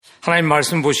하나님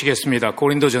말씀 보시겠습니다.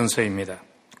 고린도전서입니다.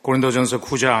 고린도전서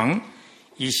 9장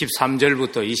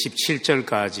 23절부터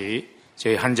 27절까지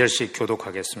저희 한 절씩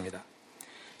교독하겠습니다.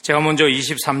 제가 먼저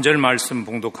 23절 말씀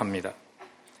봉독합니다.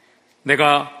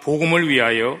 내가 복음을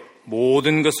위하여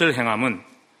모든 것을 행함은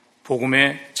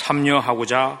복음에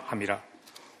참여하고자 함이라.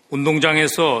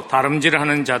 운동장에서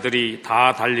다름질하는 자들이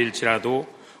다 달릴지라도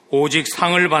오직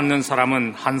상을 받는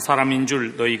사람은 한 사람인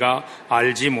줄 너희가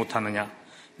알지 못하느냐.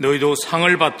 너희도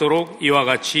상을 받도록 이와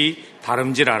같이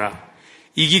다름질하라.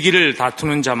 이기기를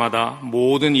다투는 자마다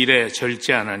모든 일에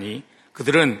절제하나니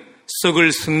그들은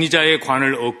썩을 승리자의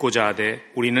관을 얻고자 하되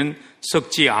우리는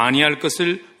썩지 아니할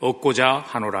것을 얻고자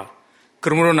하노라.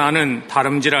 그러므로 나는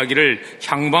다름질하기를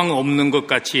향방 없는 것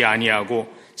같이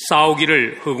아니하고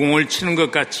싸우기를 허공을 치는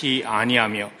것 같이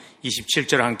아니하며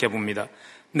 27절 함께 봅니다.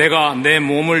 내가 내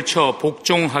몸을 쳐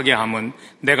복종하게 함은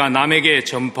내가 남에게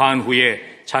전파한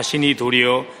후에 자신이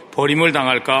도리어 버림을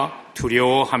당할까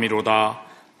두려워함이로다.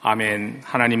 아멘.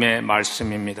 하나님의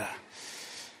말씀입니다.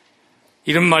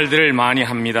 이런 말들을 많이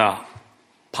합니다.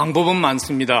 방법은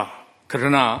많습니다.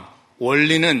 그러나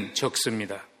원리는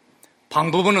적습니다.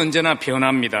 방법은 언제나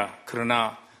변합니다.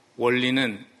 그러나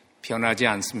원리는 변하지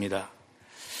않습니다.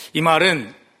 이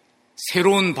말은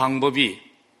새로운 방법이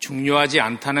중요하지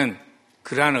않다는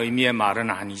그러한 의미의 말은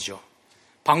아니죠.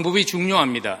 방법이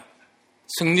중요합니다.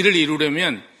 승리를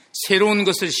이루려면 새로운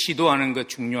것을 시도하는 것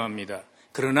중요합니다.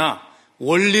 그러나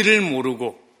원리를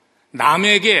모르고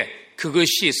남에게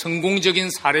그것이 성공적인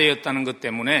사례였다는 것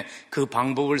때문에 그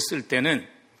방법을 쓸 때는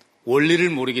원리를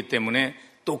모르기 때문에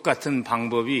똑같은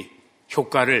방법이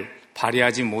효과를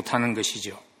발휘하지 못하는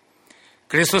것이죠.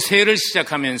 그래서 새해를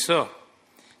시작하면서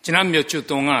지난 몇 주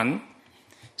동안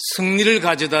승리를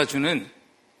가져다 주는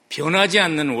변하지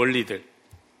않는 원리들,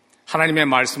 하나님의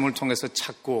말씀을 통해서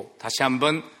찾고 다시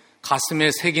한번 가슴에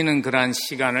새기는 그러한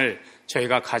시간을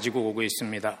저희가 가지고 오고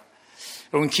있습니다.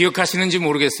 여러분 기억하시는지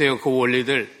모르겠어요. 그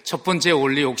원리들. 첫 번째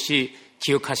원리 혹시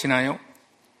기억하시나요?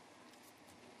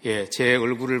 예, 제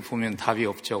얼굴을 보면 답이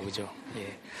없죠. 그죠?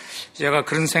 예. 제가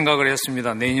그런 생각을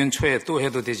했습니다. 내년 초에 또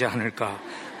해도 되지 않을까.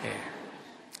 예.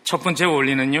 첫 번째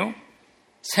원리는요,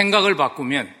 생각을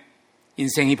바꾸면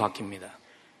인생이 바뀝니다.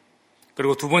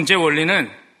 그리고 두 번째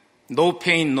원리는 No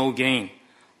pain, no gain.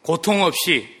 고통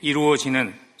없이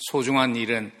이루어지는 소중한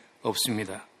일은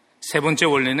없습니다. 세 번째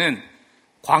원리는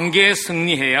관계에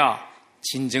승리해야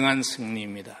진정한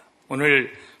승리입니다.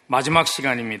 오늘 마지막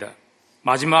시간입니다.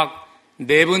 마지막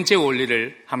네 번째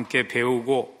원리를 함께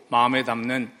배우고 마음에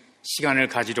담는 시간을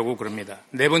가지려고 그럽니다.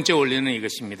 네 번째 원리는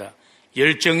이것입니다.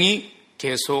 열정이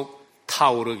계속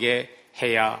타오르게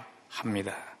해야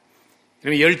합니다.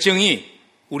 그러면 열정이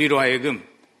우리로 하여금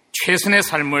최선의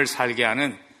삶을 살게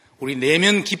하는 우리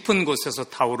내면 깊은 곳에서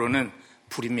타오르는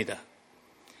불입니다.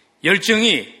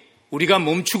 열정이 우리가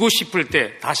멈추고 싶을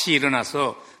때 다시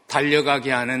일어나서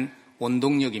달려가게 하는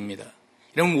원동력입니다.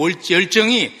 이러면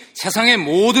열정이 세상의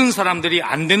모든 사람들이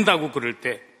안 된다고 그럴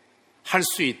때 할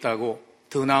수 있다고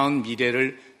더 나은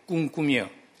미래를 꿈꾸며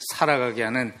살아가게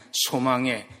하는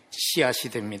소망의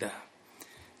씨앗이 됩니다.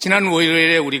 지난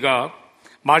월요일에 우리가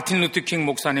마틴 루터 킹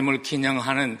목사님을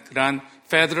기념하는 그러한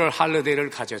페더럴 할리데이를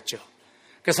가졌죠.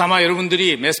 그래서 아마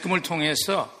여러분들이 매스컴을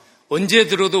통해서 언제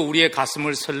들어도 우리의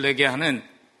가슴을 설레게 하는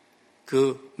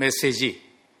그 메시지,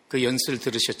 그 연설을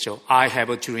들으셨죠. I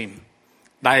have a dream.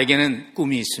 나에게는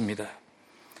꿈이 있습니다.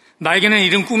 나에게는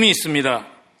이런 꿈이 있습니다.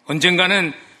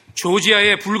 언젠가는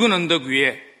조지아의 붉은 언덕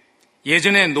위에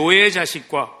예전에 노예의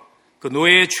자식과 그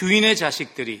노예의 주인의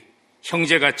자식들이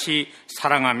형제같이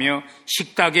사랑하며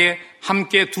식탁에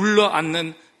함께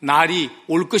둘러앉는 날이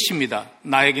올 것입니다.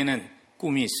 나에게는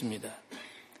꿈이 있습니다.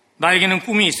 나에게는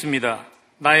꿈이 있습니다.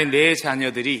 나의 네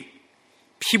자녀들이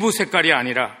피부 색깔이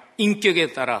아니라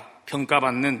인격에 따라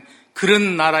평가받는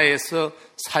그런 나라에서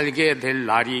살게 될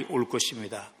날이 올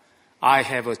것입니다. I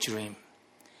have a dream.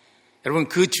 여러분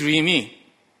그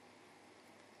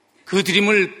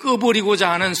드림을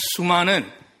꺼버리고자 하는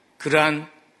수많은 그러한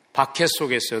박해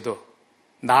속에서도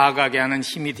나아가게 하는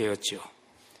힘이 되었죠.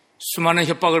 수많은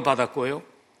협박을 받았고요.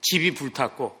 집이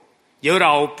불탔고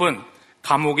 19번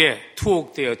감옥에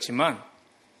투옥되었지만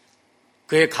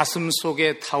그의 가슴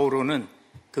속에 타오르는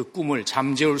그 꿈을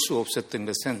잠재울 수 없었던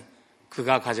것은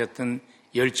그가 가졌던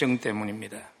열정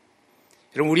때문입니다.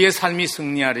 여러분 우리의 삶이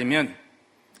승리하려면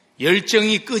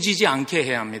열정이 꺼지지 않게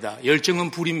해야 합니다. 열정은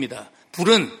불입니다.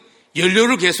 불은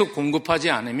연료를 계속 공급하지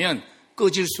않으면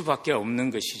꺼질 수밖에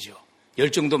없는 것이죠.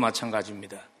 열정도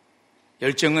마찬가지입니다.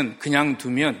 열정은 그냥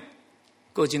두면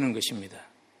꺼지는 것입니다.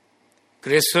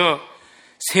 그래서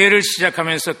새해를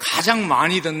시작하면서 가장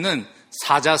많이 듣는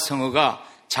사자성어가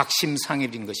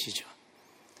작심삼일인 것이죠.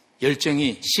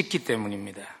 열정이 식기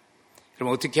때문입니다.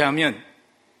 그럼 어떻게 하면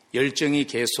열정이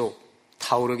계속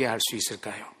타오르게 할 수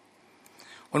있을까요?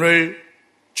 오늘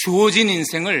주어진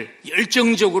인생을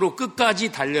열정적으로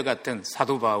끝까지 달려갔던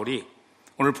사도 바울이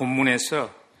오늘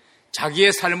본문에서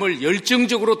자기의 삶을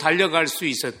열정적으로 달려갈 수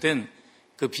있었던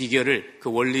그 비결을,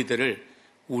 그 원리들을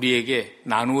우리에게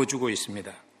나누어 주고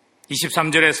있습니다.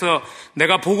 23절에서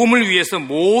내가 복음을 위해서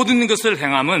모든 것을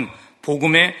행함은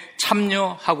복음에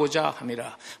참여하고자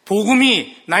함이라.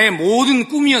 복음이 나의 모든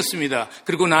꿈이었습니다.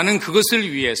 그리고 나는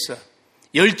그것을 위해서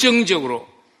열정적으로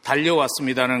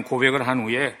달려왔습니다는 고백을 한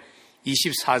후에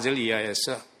 24절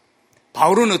이하에서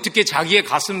바울은 어떻게 자기의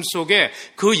가슴 속에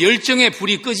그 열정의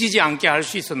불이 꺼지지 않게 할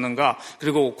수 있었는가,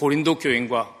 그리고 고린도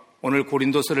교인과 오늘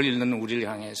고린도서를 읽는 우리를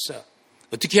향해서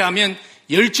어떻게 하면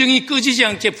열정이 꺼지지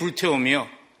않게 불태우며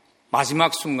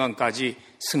마지막 순간까지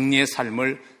승리의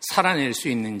삶을 살아낼 수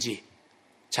있는지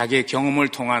자기의 경험을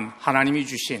통한 하나님이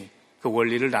주신 그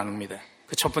원리를 나눕니다.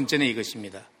 그 첫 번째는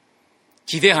이것입니다.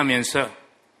 기대하면서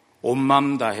온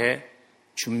마음 다해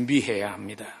준비해야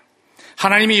합니다.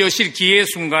 하나님이 여실 기회의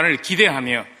순간을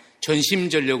기대하며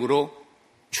전심전력으로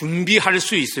준비할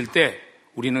수 있을 때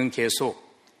우리는 계속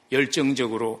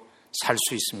열정적으로 살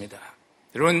수 있습니다.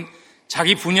 여러분,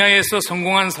 자기 분야에서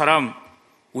성공한 사람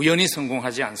우연히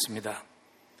성공하지 않습니다.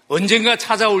 언젠가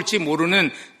찾아올지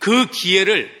모르는 그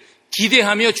기회를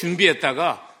기대하며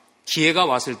준비했다가 기회가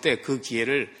왔을 때 그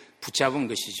기회를 붙잡은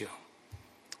것이죠.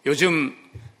 요즘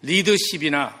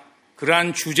리더십이나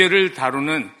그러한 주제를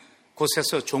다루는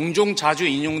곳에서 종종 자주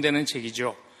인용되는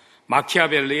책이죠.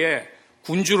 마키아벨리의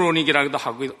군주론이라고도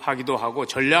하기도 하고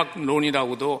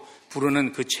전략론이라고도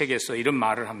부르는 그 책에서 이런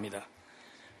말을 합니다.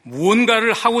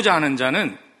 무언가를 하고자 하는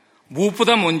자는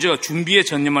무엇보다 먼저 준비에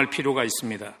전념할 필요가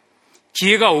있습니다.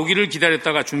 기회가 오기를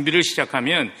기다렸다가 준비를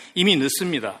시작하면 이미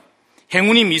늦습니다.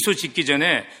 행운이 미소 짓기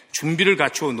전에 준비를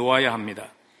갖추어 놓아야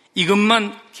합니다.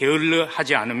 이것만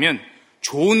게을러하지 않으면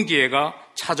좋은 기회가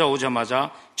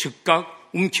찾아오자마자 즉각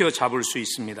움켜잡을 수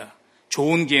있습니다.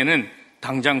 좋은 기회는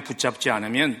당장 붙잡지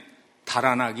않으면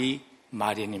달아나기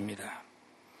마련입니다.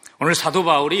 오늘 사도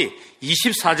바울이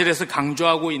 24절에서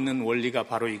강조하고 있는 원리가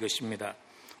바로 이것입니다.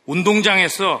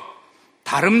 운동장에서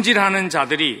다름질하는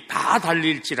자들이 다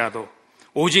달릴지라도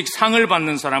오직 상을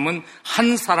받는 사람은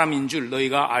한 사람인 줄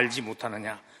너희가 알지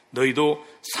못하느냐. 너희도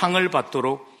상을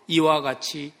받도록 이와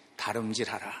같이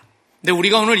다름질하라. 근데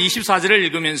우리가 오늘 24절을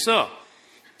읽으면서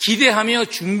기대하며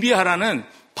준비하라는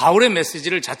바울의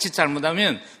메시지를 자칫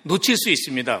잘못하면 놓칠 수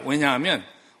있습니다. 왜냐하면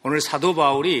오늘 사도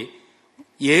바울이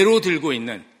예로 들고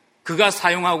있는, 그가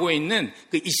사용하고 있는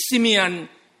그 이스미안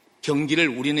경기를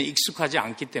우리는 익숙하지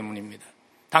않기 때문입니다.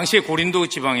 당시에 고린도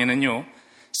지방에는요,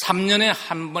 3년에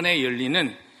한 번에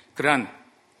열리는 그러한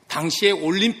당시의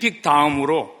올림픽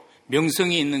다음으로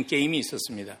명성이 있는 게임이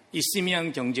있었습니다.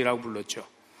 이스미안 경기라고 불렀죠.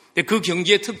 근데 그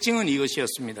경기의 특징은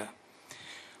이것이었습니다.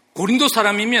 고린도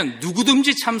사람이면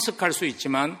누구든지 참석할 수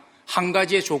있지만 한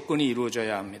가지의 조건이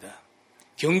이루어져야 합니다.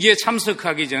 경기에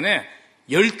참석하기 전에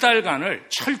 10달간을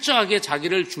철저하게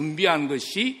자기를 준비한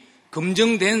것이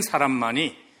검증된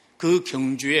사람만이 그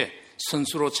경주에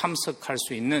선수로 참석할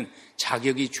수 있는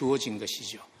자격이 주어진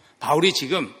것이죠. 바울이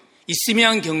지금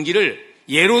이스미안 경기를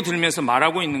예로 들면서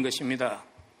말하고 있는 것입니다.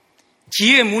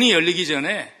 기회의 문이 열리기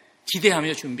전에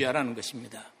기대하며 준비하라는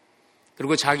것입니다.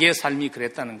 그리고 자기의 삶이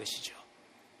그랬다는 것이죠.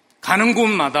 가는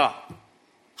곳마다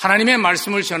하나님의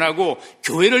말씀을 전하고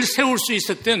교회를 세울 수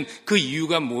있었던 그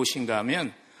이유가 무엇인가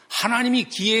하면 하나님이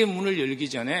기회의 문을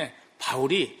열기 전에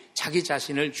바울이 자기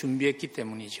자신을 준비했기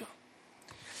때문이죠.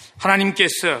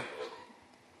 하나님께서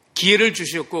기회를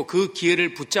주셨고 그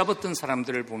기회를 붙잡았던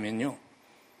사람들을 보면요,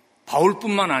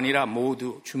 바울뿐만 아니라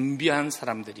모두 준비한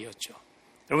사람들이었죠.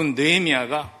 여러분,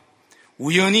 느헤미야가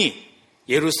우연히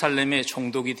예루살렘의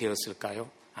총독이 되었을까요?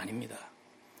 아닙니다.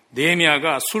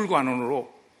 느헤미야가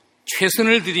술관원으로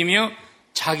최선을 들이며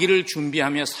자기를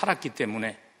준비하며 살았기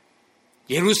때문에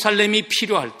예루살렘이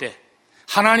필요할 때,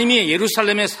 하나님이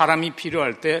예루살렘의 사람이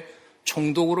필요할 때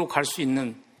총독으로 갈 수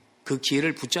있는 그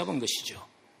기회를 붙잡은 것이죠.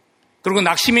 그리고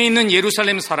낙심해 있는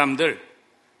예루살렘 사람들,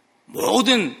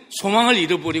 모든 소망을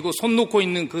잃어버리고 손 놓고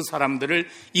있는 그 사람들을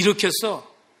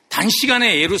일으켜서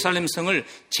단시간에 예루살렘 성을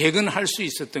재건할 수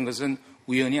있었던 것은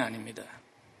우연이 아닙니다.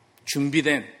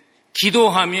 준비된,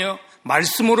 기도하며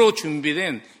말씀으로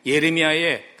준비된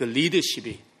예레미야의 그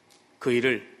리더십이 그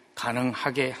일을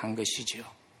가능하게 한 것이지요.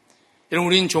 여러분,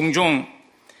 우리는 종종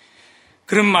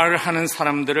그런 말을 하는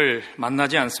사람들을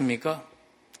만나지 않습니까?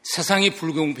 세상이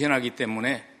불공평하기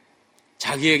때문에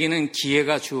자기에게는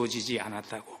기회가 주어지지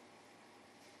않았다고.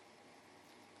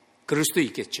 그럴 수도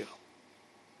있겠죠.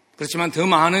 그렇지만 더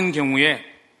많은 경우에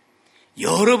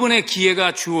여러 번의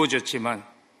기회가 주어졌지만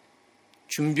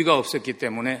준비가 없었기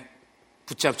때문에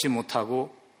붙잡지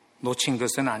못하고 놓친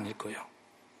것은 아닐 거예요.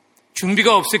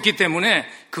 준비가 없었기 때문에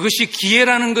그것이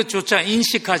기회라는 것조차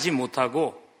인식하지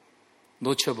못하고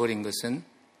놓쳐버린 것은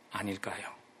아닐까요?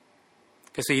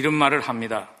 그래서 이런 말을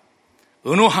합니다.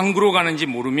 어느 항구로 가는지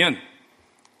모르면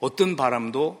어떤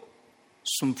바람도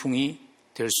순풍이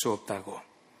될 수 없다고.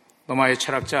 로마의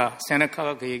철학자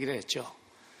세네카가 그 얘기를 했죠.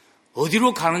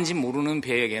 어디로 가는지 모르는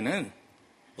배에게는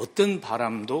어떤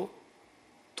바람도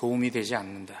도움이 되지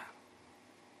않는다.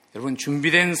 여러분,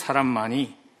 준비된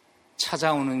사람만이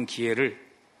찾아오는 기회를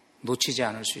놓치지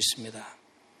않을 수 있습니다.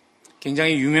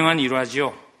 굉장히 유명한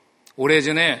일화죠.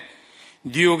 오래전에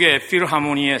뉴욕의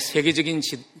필하모니의 세계적인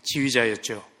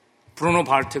지휘자였죠. 브루노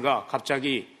바르트가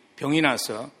갑자기 병이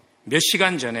나서 몇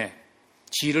시간 전에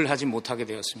지휘를 하지 못하게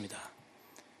되었습니다.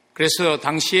 그래서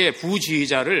당시에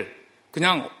부지휘자를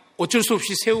그냥 어쩔 수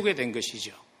없이 세우게 된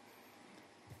것이죠.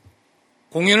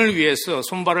 공연을 위해서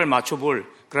손발을 맞춰볼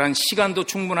그러한 시간도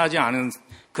충분하지 않은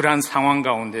그러한 상황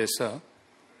가운데서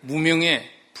무명의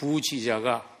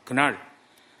부지휘자가 그날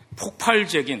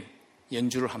폭발적인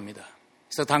연주를 합니다.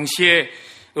 그래서 당시에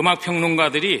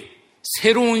음악평론가들이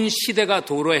새로운 시대가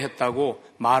도래했다고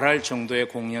말할 정도의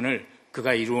공연을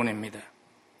그가 이루어냅니다.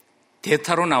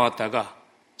 대타로 나왔다가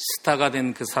스타가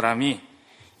된 그 사람이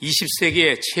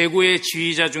 20세기의 최고의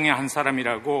지휘자 중에 한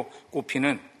사람이라고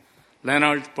꼽히는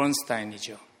레너드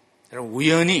번스타인이죠. 여러분,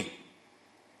 우연히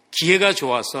기회가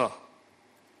좋아서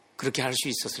그렇게 할 수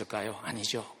있었을까요?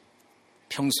 아니죠.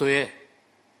 평소에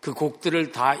그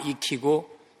곡들을 다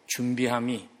익히고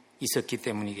준비함이 있었기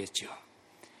때문이겠죠.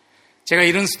 제가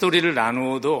이런 스토리를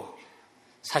나누어도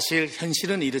사실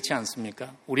현실은 이렇지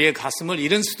않습니까? 우리의 가슴을,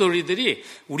 이런 스토리들이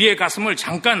우리의 가슴을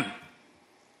잠깐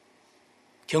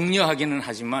격려하기는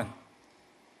하지만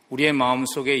우리의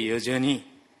마음속에 여전히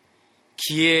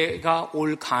기회가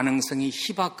올 가능성이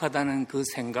희박하다는 그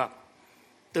생각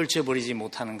떨쳐버리지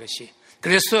못하는 것이,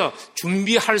 그래서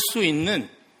준비할 수 있는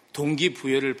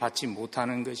동기부여를 받지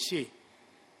못하는 것이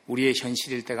우리의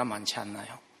현실일 때가 많지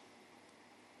않나요?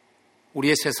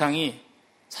 우리의 세상이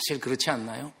사실 그렇지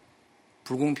않나요?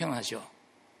 불공평하죠.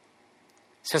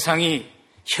 세상이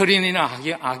혈연이나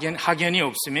학연이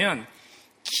없으면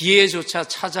기회조차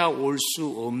찾아올 수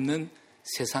없는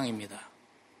세상입니다.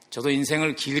 저도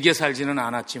인생을 길게 살지는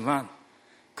않았지만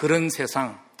그런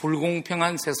세상,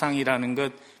 불공평한 세상이라는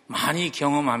것 많이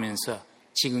경험하면서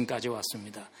지금까지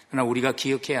왔습니다. 그러나 우리가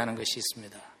기억해야 하는 것이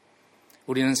있습니다.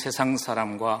 우리는 세상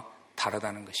사람과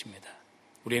다르다는 것입니다.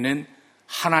 우리는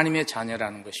하나님의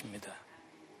자녀라는 것입니다.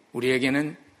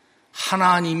 우리에게는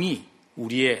하나님이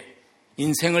우리의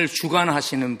인생을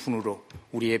주관하시는 분으로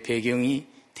우리의 배경이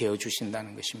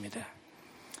되어주신다는 것입니다.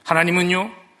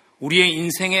 하나님은요, 우리의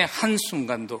인생의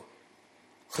한순간도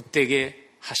헛되게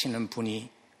하시는 분이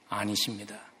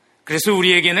아니십니다. 그래서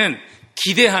우리에게는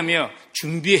기대하며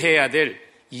준비해야 될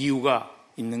이유가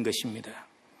있는 것입니다.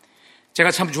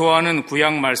 제가 참 좋아하는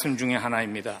구약 말씀 중에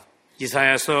하나입니다.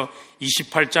 이사야서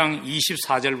 28장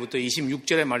 24절부터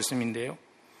 26절의 말씀인데요.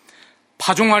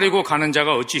 파종하려고 가는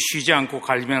자가 어찌 쉬지 않고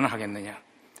갈비만 하겠느냐?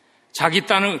 자기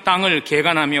땅을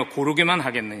개간하며 고르게만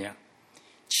하겠느냐?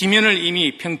 지면을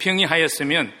이미 평평히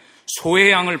하였으면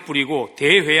소회양을 뿌리고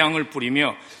대회양을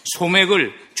뿌리며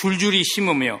소맥을 줄줄이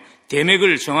심으며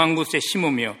대맥을 정한 곳에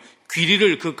심으며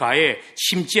귀리를 그 가에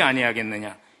심지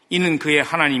아니하겠느냐? 이는 그의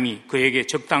하나님이 그에게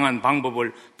적당한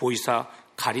방법을 보이사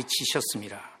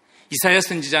가르치셨습니다. 이사야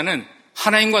선지자는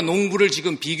하나님과 농부를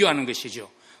지금 비교하는 것이죠.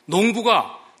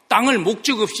 농부가 땅을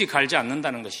목적 없이 갈지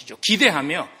않는다는 것이죠.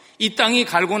 기대하며 이 땅이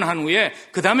갈고 난 후에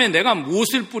그 다음에 내가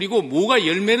무엇을 뿌리고 뭐가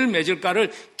열매를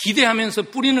맺을까를 기대하면서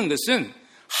뿌리는 것은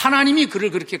하나님이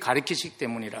그를 그렇게 가르치시기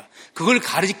때문이라. 그걸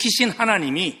가르치신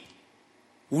하나님이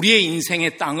우리의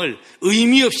인생의 땅을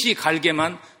의미 없이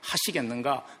갈게만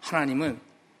하시겠는가? 하나님은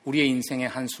우리의 인생의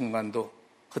한순간도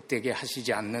헛되게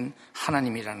하시지 않는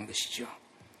하나님이라는 것이죠.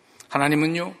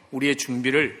 하나님은요, 우리의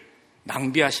준비를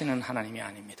낭비하시는 하나님이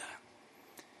아닙니다.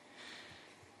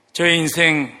 저의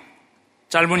인생,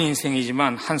 짧은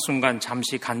인생이지만 한순간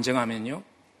잠시 간증하면요,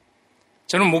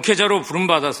 저는 목회자로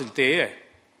부름받았을 때에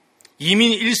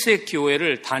이민 1세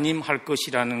교회를 담임할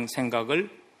것이라는 생각을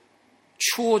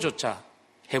추호조차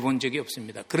해본 적이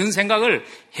없습니다. 그런 생각을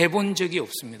해본 적이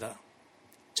없습니다.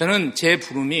 저는 제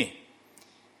부름이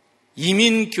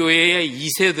이민교회의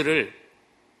 2세들을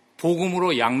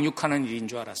복음으로 양육하는 일인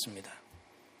줄 알았습니다.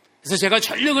 그래서 제가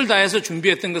전력을 다해서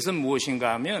준비했던 것은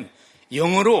무엇인가 하면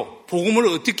영어로 복음을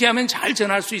어떻게 하면 잘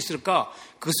전할 수 있을까,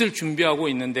 그것을 준비하고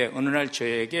있는데 어느 날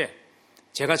저에게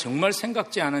제가 정말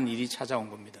생각지 않은 일이 찾아온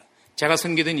겁니다. 제가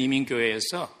섬기던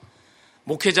이민교회에서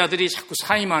목회자들이 자꾸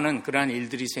사임하는 그러한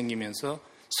일들이 생기면서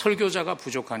설교자가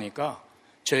부족하니까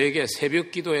저에게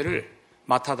새벽 기도회를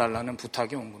맡아달라는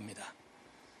부탁이 온 겁니다.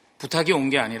 부탁이 온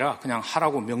게 아니라 그냥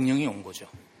하라고 명령이 온 거죠.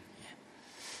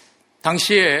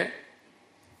 당시에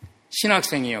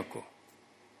신학생이었고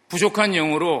부족한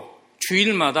영어로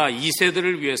주일마다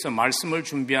 2세들을 위해서 말씀을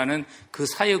준비하는 그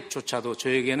사역조차도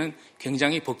저에게는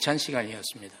굉장히 벅찬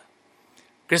시간이었습니다.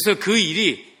 그래서 그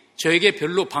일이 저에게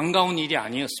별로 반가운 일이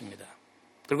아니었습니다.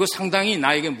 그리고 상당히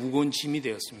나에게 무거운 짐이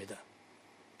되었습니다.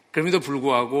 그럼에도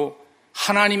불구하고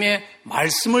하나님의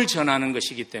말씀을 전하는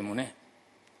것이기 때문에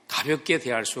가볍게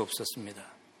대할 수 없었습니다.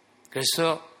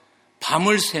 그래서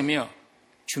밤을 새며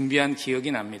준비한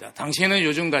기억이 납니다. 당시에는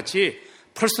요즘같이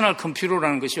퍼스널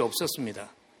컴퓨터라는 것이 없었습니다.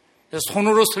 그래서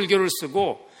손으로 설교를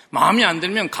쓰고 마음에 안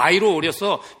들면 가위로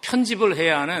오려서 편집을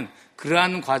해야 하는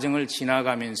그러한 과정을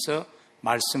지나가면서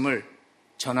말씀을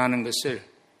전하는 것을,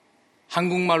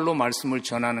 한국말로 말씀을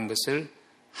전하는 것을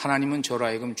하나님은 저로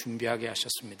하여금 준비하게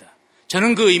하셨습니다.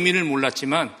 저는 그 의미를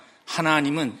몰랐지만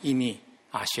하나님은 이미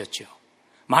아셨죠.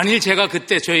 만일 제가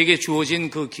그때 저에게 주어진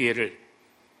그 기회를,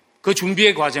 그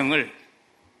준비의 과정을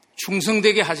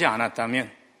충성되게 하지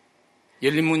않았다면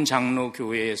열린문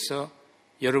장로교회에서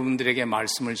여러분들에게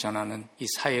말씀을 전하는 이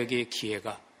사역의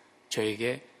기회가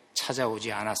저에게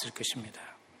찾아오지 않았을 것입니다.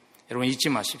 여러분 잊지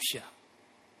마십시오.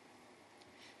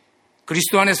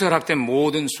 그리스도 안에서 허락된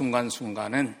모든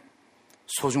순간순간은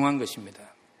소중한 것입니다.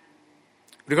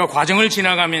 우리가 과정을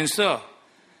지나가면서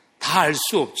다 알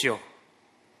수 없죠.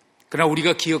 그러나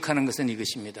우리가 기억하는 것은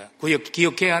이것입니다.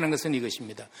 기억해야 하는 것은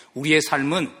이것입니다. 우리의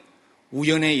삶은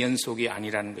우연의 연속이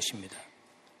아니라는 것입니다.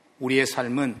 우리의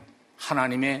삶은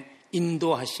하나님의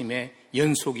인도하심의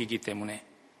연속이기 때문에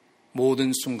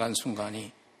모든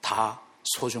순간순간이 다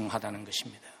소중하다는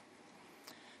것입니다.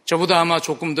 저보다 아마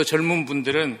조금 더 젊은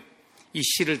분들은 이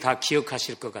시를 다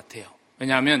기억하실 것 같아요.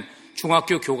 왜냐하면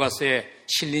중학교 교과서에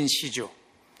실린 시죠.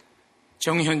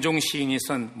 정현종 시인이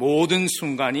쓴 모든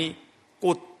순간이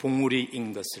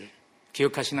꽃봉우리인 것을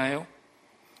기억하시나요?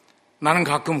 나는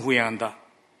가끔 후회한다.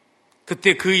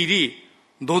 그때 그 일이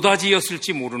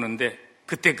노다지였을지 모르는데,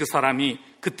 그때 그 사람이,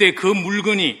 그때 그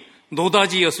물건이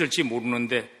노다지였을지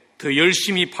모르는데 더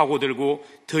열심히 파고들고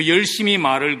더 열심히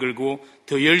말을 걸고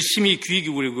더 열심히 귀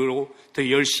기울이고 더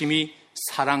열심히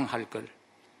사랑할 걸,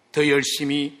 더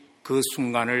열심히 그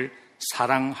순간을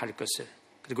사랑할 것을.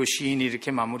 그리고 시인이 이렇게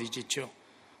마무리 짓죠.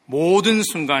 모든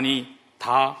순간이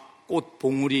다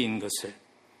꽃봉우리인 것을,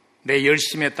 내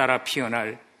열심에 따라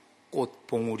피어날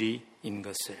꽃봉우리인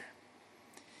것을.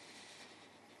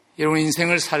 여러분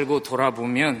인생을 살고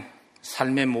돌아보면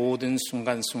삶의 모든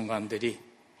순간순간들이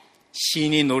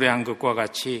시인이 노래한 것과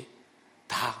같이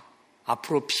다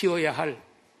앞으로 피어야 할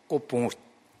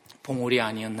꽃봉우리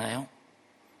아니었나요?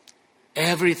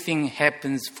 Everything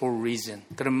happens for a reason.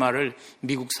 그런 말을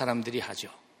미국 사람들이 하죠.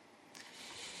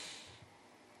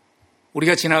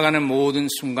 우리가 지나가는 모든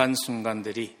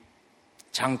순간순간들이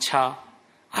장차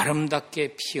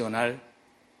아름답게 피어날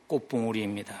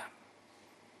꽃봉우리입니다.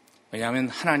 왜냐하면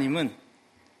하나님은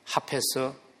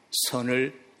합해서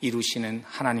선을 이루시는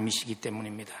하나님이시기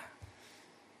때문입니다.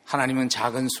 하나님은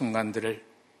작은 순간들을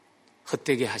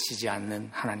헛되게 하시지 않는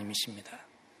하나님이십니다.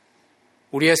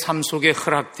 우리의 삶 속에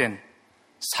허락된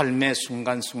삶의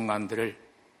순간순간들을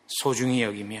소중히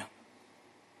여기며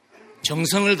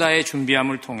정성을 다해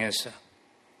준비함을 통해서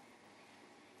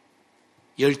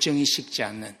열정이 식지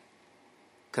않는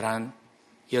그러한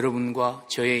여러분과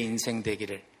저의 인생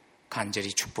되기를 간절히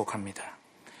축복합니다.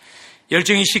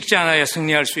 열정이 식지 않아야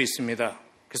승리할 수 있습니다.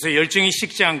 그래서 열정이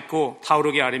식지 않고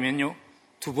타오르게 하려면요,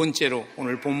 두 번째로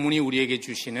오늘 본문이 우리에게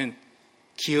주시는,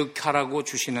 기억하라고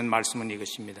주시는 말씀은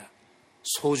이것입니다.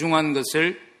 소중한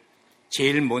것을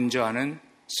제일 먼저 하는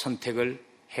선택을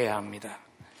해야 합니다.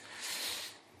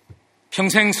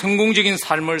 평생 성공적인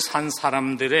삶을 산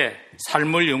사람들의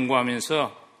삶을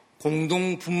연구하면서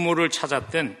공동 분모를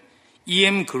찾았던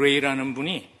E.M. 그레이라는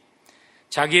분이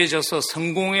자기의 저서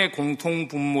성공의 공통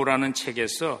분모라는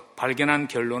책에서 발견한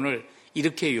결론을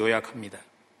이렇게 요약합니다.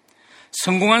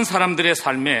 성공한 사람들의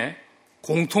삶에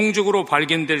공통적으로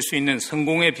발견될 수 있는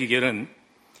성공의 비결은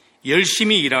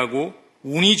열심히 일하고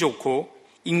운이 좋고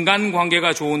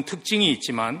인간관계가 좋은 특징이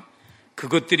있지만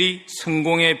그것들이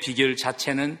성공의 비결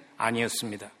자체는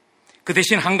아니었습니다. 그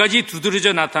대신 한 가지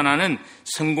두드러져 나타나는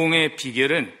성공의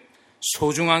비결은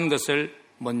소중한 것을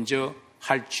먼저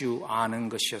할 줄 아는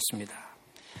것이었습니다.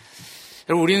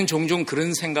 여러분, 우리는 종종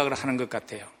그런 생각을 하는 것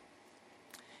같아요.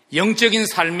 영적인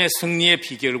삶의 승리의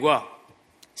비결과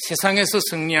세상에서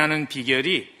승리하는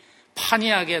비결이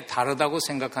판이하게 다르다고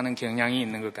생각하는 경향이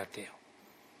있는 것 같아요.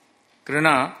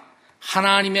 그러나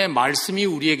하나님의 말씀이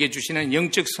우리에게 주시는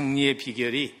영적 승리의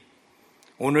비결이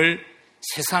오늘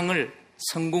세상을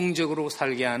성공적으로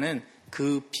살게 하는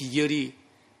그 비결이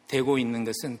되고 있는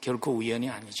것은 결코 우연이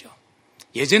아니죠.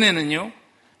 예전에는요,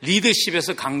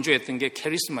 리더십에서 강조했던 게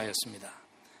카리스마였습니다.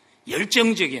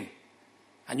 열정적인,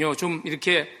 아니요, 좀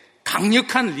이렇게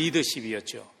강력한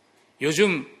리더십이었죠.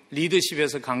 요즘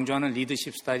리더십에서 강조하는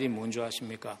리더십 스타일이 뭔지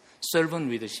아십니까?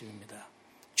 서번트 리더십입니다.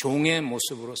 종의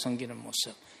모습으로 섬기는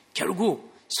모습.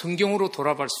 결국 성경으로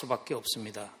돌아갈 수밖에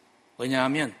없습니다.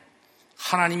 왜냐하면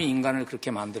하나님이 인간을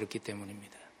그렇게 만들었기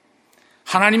때문입니다.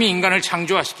 하나님이 인간을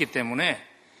창조하셨기 때문에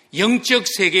영적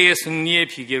세계의 승리의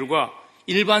비결과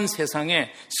일반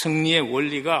세상의 승리의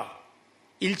원리가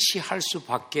일치할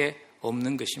수밖에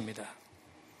없는 것입니다.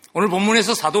 오늘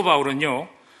본문에서 사도 바울은요,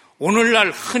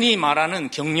 오늘날 흔히 말하는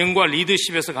경영과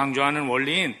리더십에서 강조하는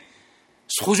원리인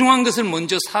소중한 것을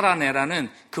먼저 살아내라는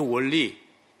그 원리,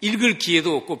 읽을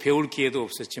기회도 없고 배울 기회도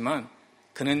없었지만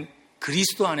그는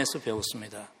그리스도 안에서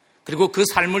배웠습니다. 그리고 그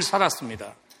삶을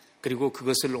살았습니다. 그리고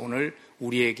그것을 오늘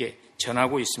우리에게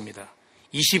전하고 있습니다.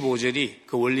 25절이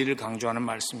그 원리를 강조하는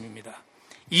말씀입니다.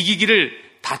 이기기를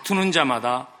다투는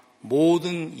자마다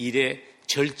모든 일에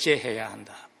절제해야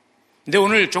한다. 근데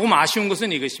오늘 조금 아쉬운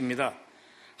것은 이것입니다.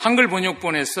 한글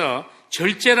번역본에서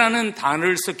절제라는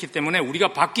단어를 썼기 때문에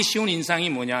우리가 받기 쉬운 인상이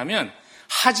뭐냐 하면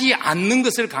하지 않는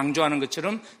것을 강조하는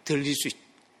것처럼 들릴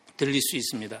수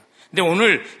있습니다. 근데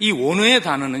오늘 이 원어의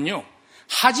단어는요,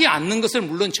 하지 않는 것을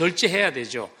물론 절제해야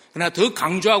되죠. 그러나 더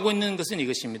강조하고 있는 것은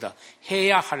이것입니다.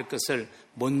 해야 할 것을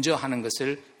먼저 하는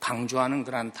것을 강조하는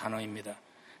그러한 단어입니다.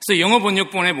 그래서 영어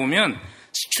번역본에 보면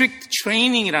strict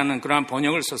training이라는 그러한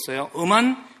번역을 썼어요.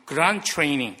 엄한 그러한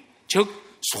트레이닝,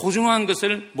 즉 소중한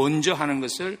것을 먼저 하는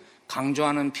것을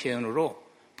강조하는 표현으로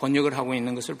번역을 하고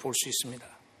있는 것을 볼 수 있습니다.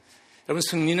 여러분,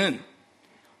 승리는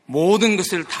모든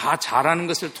것을 다 잘하는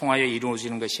것을 통하여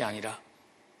이루어지는 것이 아니라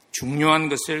중요한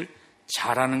것을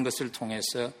잘하는 것을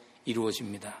통해서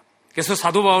이루어집니다. 그래서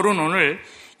사도 바울은 오늘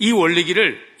이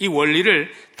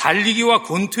원리를 달리기와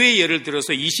권투의 예를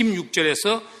들어서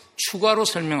 26절에서 추가로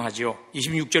설명하지요.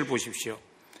 26절 보십시오.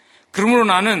 그러므로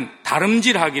나는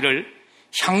다름질하기를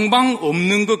향방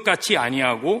없는 것 같이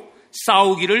아니하고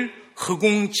싸우기를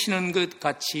허공치는 것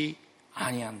같이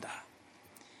아니한다.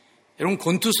 여러분,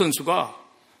 권투 선수가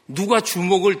누가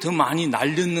주먹을 더 많이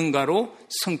날렸는가로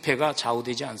승패가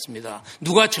좌우되지 않습니다.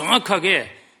 누가 정확하게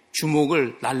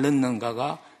주먹을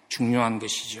날렸는가가 중요한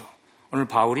것이죠. 오늘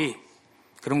바울이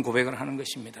그런 고백을 하는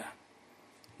것입니다.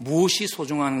 무엇이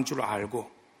소중한 줄 알고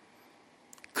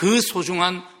그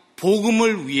소중한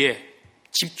복음을 위해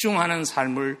집중하는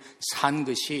삶을 산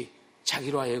것이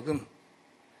자기로 하여금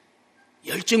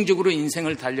열정적으로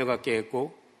인생을 달려갔게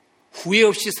했고 후회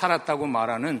없이 살았다고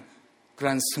말하는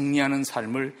그러한 승리하는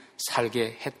삶을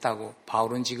살게 했다고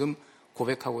바울은 지금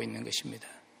고백하고 있는 것입니다.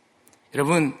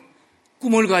 여러분,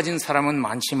 꿈을 가진 사람은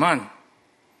많지만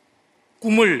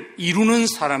꿈을 이루는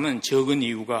사람은 적은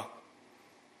이유가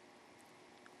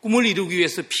꿈을 이루기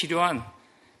위해서 필요한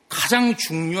가장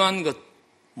중요한 것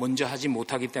먼저 하지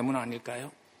못하기 때문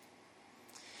아닐까요?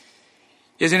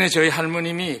 예전에 저희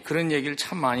할머님이 그런 얘기를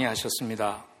참 많이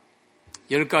하셨습니다.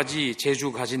 10가지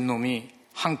재주 가진 놈이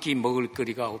한 끼 먹을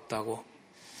거리가 없다고.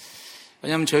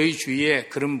 왜냐하면 저희 주위에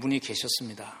그런 분이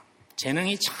계셨습니다.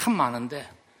 재능이 참 많은데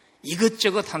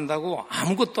이것저것 한다고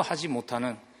아무것도 하지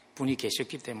못하는 분이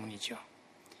계셨기 때문이죠.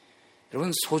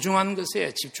 여러분, 소중한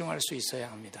것에 집중할 수 있어야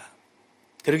합니다.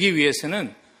 그러기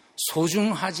위해서는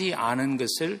소중하지 않은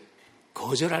것을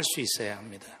거절할 수 있어야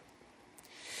합니다.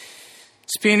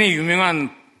 스페인의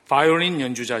유명한 바이올린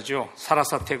연주자죠.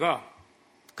 사라사테가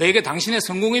그에게 당신의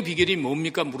성공의 비결이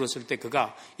뭡니까? 물었을 때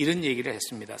그가 이런 얘기를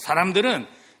했습니다. 사람들은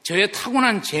저의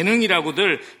타고난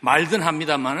재능이라고들 말든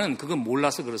합니다만은 그건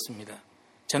몰라서 그렇습니다.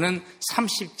 저는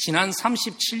지난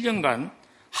 37년간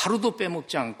하루도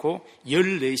빼먹지 않고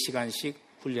 14시간씩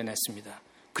훈련했습니다.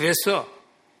 그래서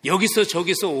여기서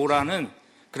저기서 오라는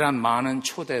그러한 많은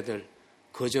초대들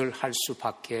거절할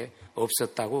수밖에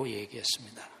없었다고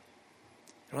얘기했습니다.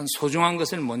 여러분, 소중한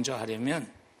것을 먼저 하려면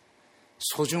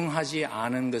소중하지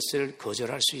않은 것을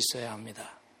거절할 수 있어야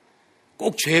합니다.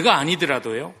 꼭 죄가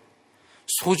아니더라도요,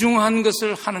 소중한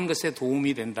것을 하는 것에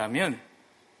도움이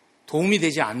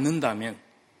되지 않는다면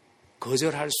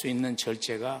거절할 수 있는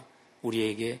절제가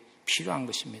우리에게 필요한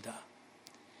것입니다.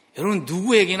 여러분,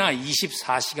 누구에게나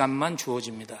 24시간만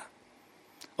주어집니다.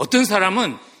 어떤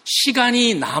사람은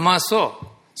시간이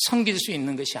남아서 섬길 수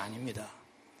있는 것이 아닙니다.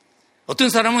 어떤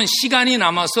사람은 시간이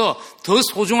남아서 더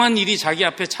소중한 일이 자기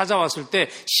앞에 찾아왔을 때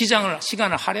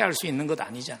시간을 할애할 수 있는 것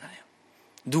아니잖아요.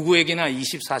 누구에게나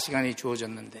 24시간이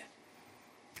주어졌는데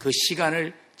그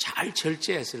시간을 잘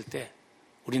절제했을 때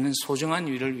우리는 소중한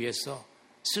일을 위해서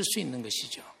쓸 수 있는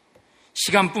것이죠.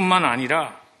 시간뿐만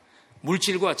아니라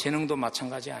물질과 재능도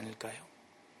마찬가지 아닐까요?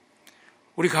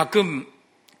 우리 가끔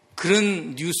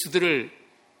그런 뉴스들을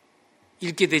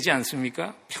읽게 되지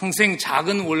않습니까? 평생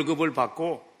작은 월급을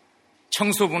받고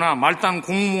청소부나 말단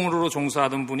공무원으로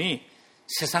종사하던 분이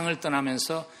세상을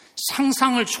떠나면서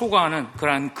상상을 초과하는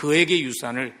그러한 그에게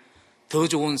유산을 더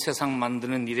좋은 세상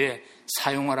만드는 일에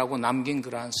사용하라고 남긴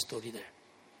그러한 스토리들.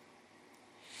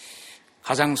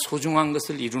 가장 소중한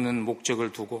것을 이루는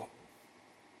목적을 두고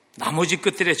나머지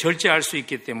것들에 절제할 수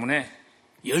있기 때문에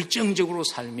열정적으로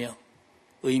살며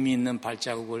의미 있는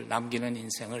발자국을 남기는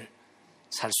인생을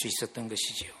살 수 있었던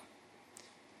것이지요.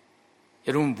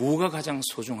 여러분, 뭐가 가장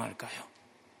소중할까요?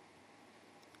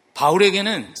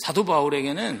 사도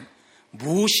바울에게는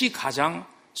무엇이 가장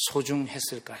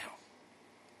소중했을까요?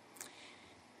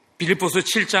 빌립보서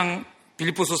 3장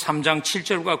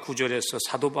 7절과 9절에서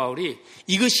사도 바울이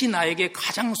이것이 나에게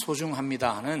가장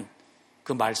소중합니다 하는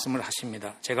그 말씀을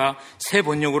하십니다. 제가 새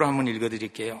번역으로 한번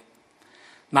읽어드릴게요.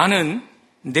 나는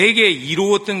내게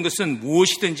이루었던 것은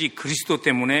무엇이든지 그리스도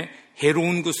때문에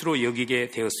해로운 것으로 여기게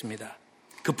되었습니다.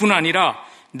 그뿐 아니라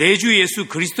내 주 예수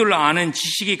그리스도를 아는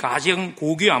지식이 가장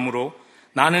고귀하므로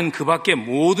나는 그 밖에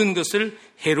모든 것을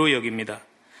해로 여깁니다.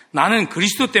 나는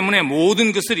그리스도 때문에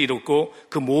모든 것을 잃었고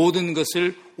그 모든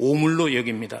것을 오물로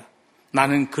여깁니다.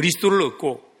 나는 그리스도를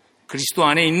얻고 그리스도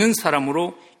안에 있는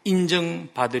사람으로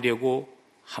인정받으려고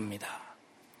합니다.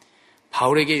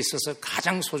 바울에게 있어서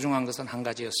가장 소중한 것은 한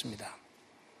가지였습니다.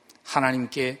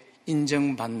 하나님께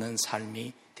인정받는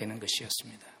삶이 되는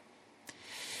것이었습니다.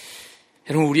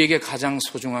 여러분, 우리에게 가장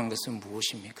소중한 것은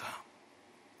무엇입니까?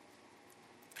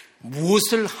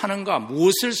 무엇을 하는가,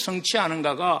 무엇을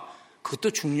성취하는가가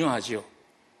그것도 중요하죠.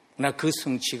 그러나 그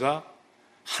성취가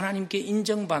하나님께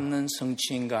인정받는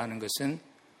성취인가 하는 것은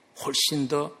훨씬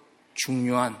더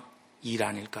중요한 일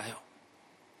아닐까요?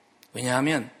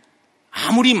 왜냐하면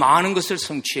아무리 많은 것을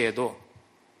성취해도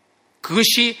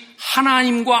그것이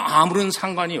하나님과 아무런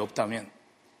상관이 없다면,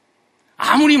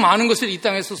 아무리 많은 것을 이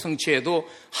땅에서 성취해도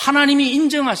하나님이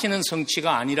인정하시는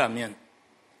성취가 아니라면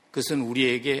그것은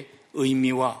우리에게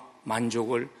의미와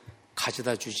만족을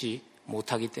가져다 주지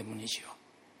못하기 때문이지요.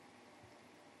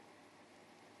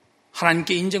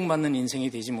 하나님께 인정받는 인생이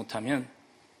되지 못하면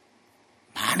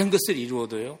많은 것을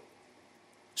이루어도요,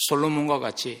 솔로몬과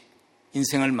같이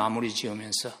인생을 마무리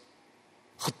지으면서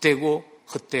헛되고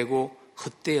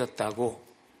헛되었다고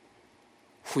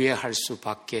후회할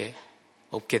수밖에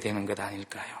없게 되는 것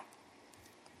아닐까요?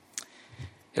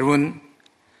 여러분,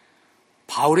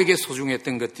 바울에게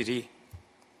소중했던 것들이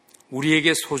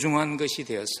우리에게 소중한 것이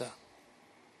되어서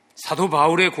사도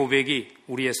바울의 고백이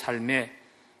우리의 삶의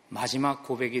마지막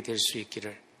고백이 될 수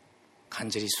있기를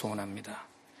간절히 소원합니다.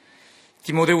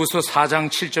 디모데후서 4장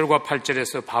 7절과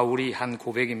 8절에서 바울이 한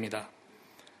고백입니다.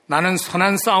 나는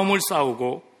선한 싸움을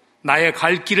싸우고 나의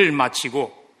갈 길을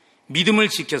마치고 믿음을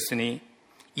지켰으니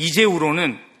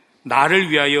이제후로는 나를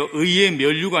위하여 의의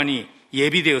면류관이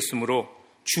예비되었으므로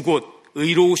주곧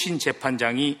의로우신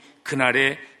재판장이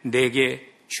그날에 내게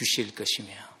주실 것이며.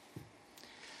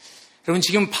 여러분,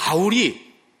 지금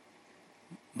바울이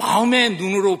마음의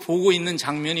눈으로 보고 있는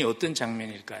장면이 어떤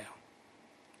장면일까요?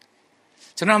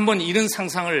 저는 한번 이런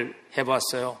상상을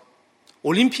해봤어요.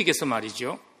 올림픽에서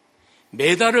말이죠,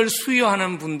 메달을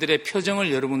수여하는 분들의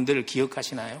표정을 여러분들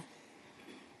기억하시나요?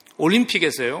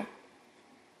 올림픽에서요,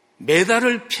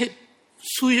 메달을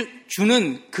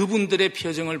주는 그분들의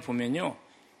표정을 보면요,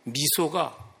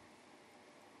 미소가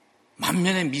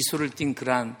만면에 미소를 띤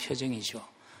그러한 표정이죠.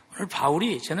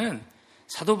 오늘 저는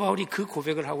사도 바울이 그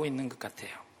고백을 하고 있는 것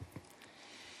같아요.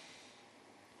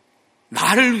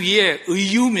 나를 위해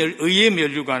의의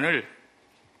면류관을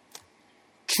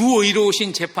주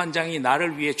의로우신 재판장이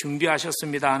나를 위해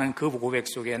준비하셨습니다 하는 그 고백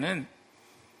속에는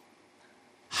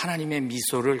하나님의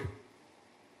미소를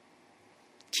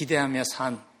기대하며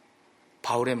산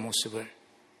바울의 모습을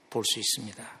볼 수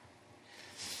있습니다.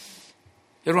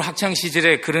 여러분,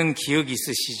 학창시절에 그런 기억이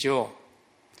있으시죠?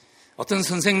 어떤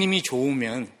선생님이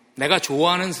좋으면, 내가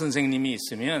좋아하는 선생님이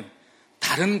있으면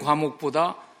다른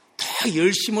과목보다 더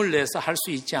열심을 내서 할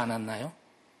수 있지 않았나요?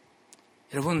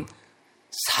 여러분,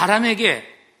 사람에게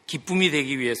기쁨이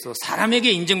되기 위해서,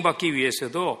 사람에게 인정받기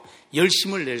위해서도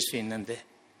열심을 낼 수 있는데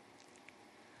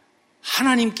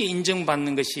하나님께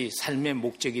인정받는 것이 삶의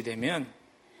목적이 되면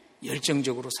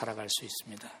열정적으로 살아갈 수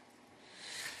있습니다.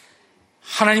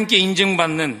 하나님께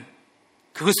인정받는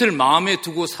그것을 마음에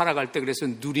두고 살아갈 때, 그래서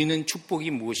누리는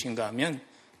축복이 무엇인가 하면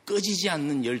꺼지지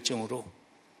않는 열정으로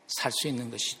살 수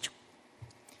있는 것이죠.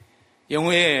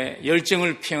 영어에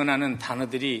열정을 표현하는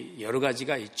단어들이 여러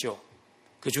가지가 있죠.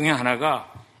 그 중에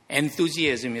하나가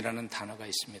enthusiasm이라는 단어가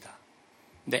있습니다.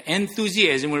 근데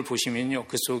enthusiasm을 보시면요,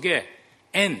 그 속에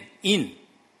in,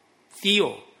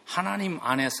 theo, 하나님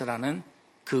안에서라는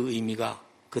그 의미가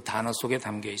그 단어 속에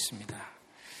담겨 있습니다.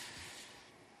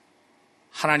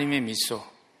 하나님의 미소.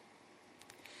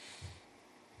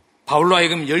 바울로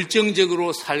하여금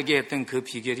열정적으로 살게 했던 그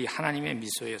비결이 하나님의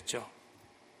미소였죠.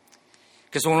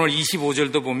 그래서 오늘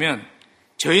 25절도 보면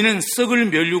저희는 썩을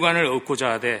면류관을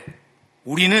얻고자 하되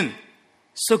우리는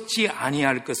썩지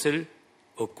아니할 것을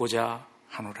얻고자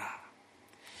하노라.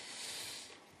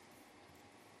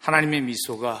 하나님의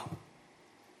미소가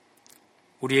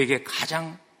우리에게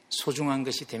가장 소중한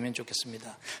것이 되면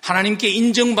좋겠습니다. 하나님께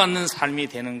인정받는 삶이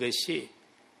되는 것이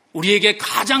우리에게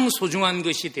가장 소중한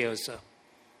것이 되어서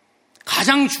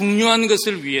가장 중요한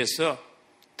것을 위해서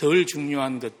덜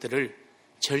중요한 것들을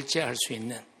절제할 수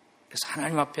있는, 그래서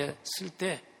하나님 앞에 설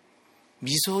때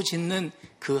미소 짓는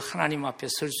그 하나님 앞에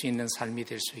설 수 있는 삶이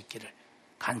될 수 있기를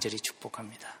간절히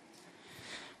축복합니다.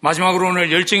 마지막으로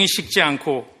오늘 열정이 식지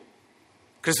않고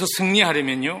그래서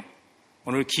승리하려면요,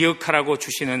 오늘 기억하라고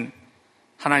주시는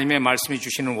하나님의 말씀이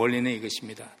주시는 원리는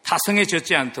이것입니다. 타성에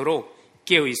젖지 않도록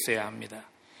깨어 있어야 합니다.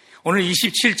 오늘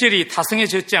 27절이 타성에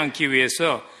젖지 않기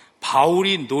위해서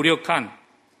바울이 노력한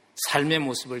삶의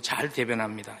모습을 잘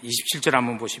대변합니다. 27절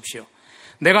한번 보십시오.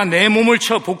 내가 내 몸을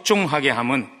쳐 복종하게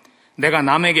함은 내가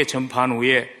남에게 전파한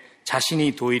후에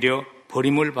자신이 도리어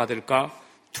버림을 받을까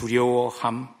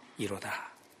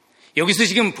두려워함이로다. 여기서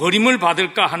지금 버림을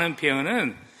받을까 하는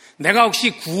표현은 내가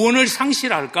혹시 구원을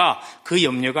상실할까 그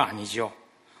염려가 아니죠.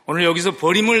 오늘 여기서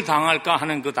버림을 당할까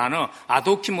하는 그 단어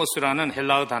아도키모스라는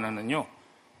헬라어 단어는요,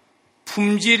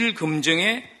 품질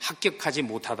검증에 합격하지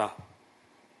못하다,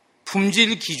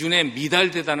 품질 기준에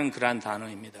미달되다는 그러한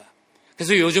단어입니다.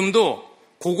 그래서 요즘도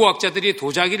고고학자들이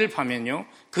도자기를 파면요,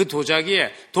 그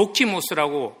도자기에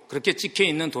도키모스라고 그렇게 찍혀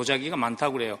있는 도자기가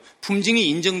많다고 그래요. 품질이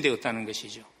인정되었다는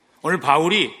것이죠. 오늘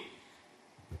바울이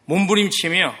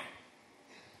몸부림치며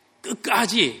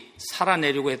끝까지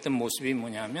살아내려고 했던 모습이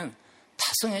뭐냐면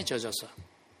타성에 젖어서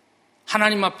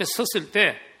하나님 앞에 섰을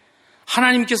때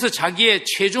하나님께서 자기의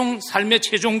삶의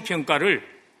최종 평가를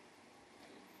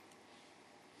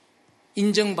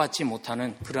인정받지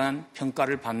못하는 그러한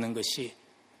평가를 받는 것이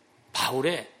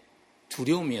바울의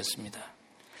두려움이었습니다.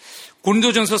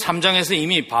 고린도전서 3장에서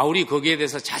이미 바울이 거기에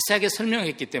대해서 자세하게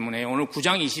설명했기 때문에 오늘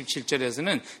 9장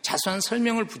 27절에서는 자세한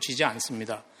설명을 붙이지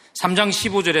않습니다. 3장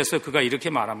 15절에서 그가 이렇게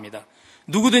말합니다.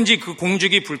 누구든지 그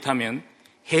공적이 불타면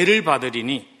해를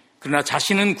받으리니 그러나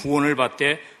자신은 구원을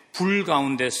받되 불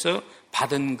가운데서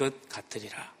받은 것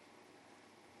같으리라.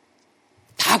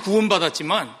 다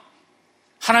구원받았지만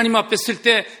하나님 앞에 쓸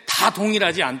때 다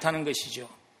동일하지 않다는 것이죠.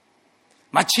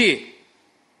 마치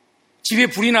집에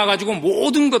불이 나가지고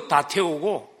모든 것 다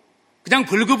태우고 그냥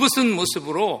벌거벗은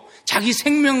모습으로 자기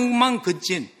생명만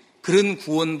그친 그런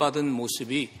구원받은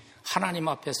모습이 하나님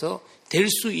앞에서 될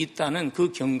수 있다는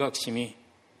그 경각심이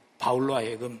바울로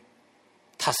하여금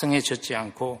타성에 젖지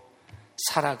않고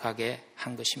살아가게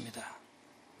한 것입니다.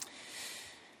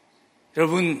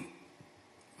 여러분,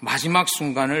 마지막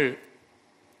순간을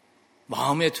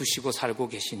마음에 두시고 살고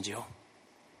계신지요?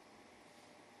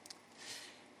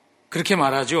 그렇게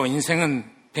말하죠. 인생은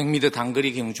 100m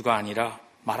단거리 경주가 아니라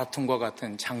마라톤과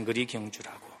같은 장거리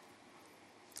경주라고.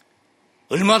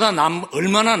 얼마나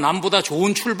남보다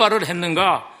좋은 출발을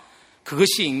했는가,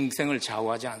 그것이 인생을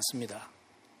좌우하지 않습니다.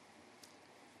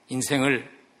 인생을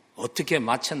어떻게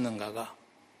마쳤는가가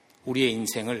우리의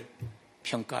인생을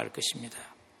평가할 것입니다.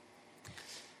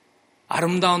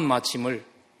 아름다운 마침을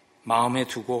마음에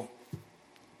두고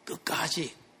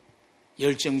끝까지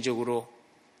열정적으로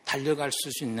달려갈 수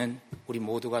있는 우리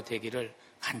모두가 되기를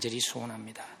간절히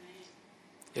소원합니다.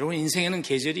 여러분, 인생에는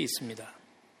계절이 있습니다.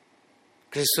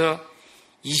 그래서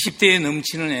 20대에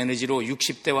넘치는 에너지로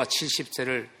 60대와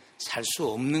 70세를 살 수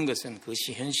없는 것은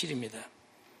그것이 현실입니다.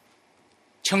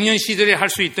 청년 시절에 할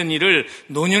수 있던 일을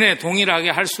노년에 동일하게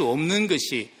할 수 없는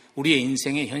것이 우리의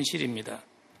인생의 현실입니다.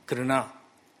 그러나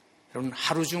여러분,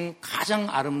 하루 중 가장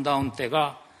아름다운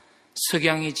때가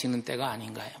석양이 지는 때가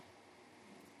아닌가요?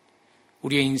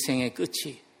 우리의 인생의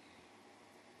끝이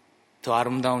더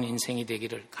아름다운 인생이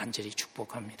되기를 간절히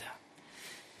축복합니다.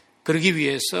 그러기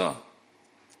위해서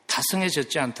타성에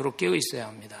젖지 않도록 깨어 있어야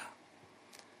합니다.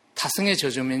 타성에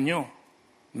젖으면요,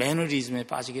 매너리즘에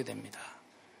빠지게 됩니다.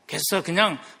 그래서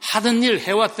그냥 하던 일,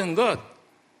 해왔던 것,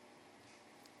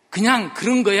 그냥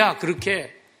그런 거야,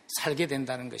 그렇게 살게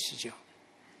된다는 것이죠.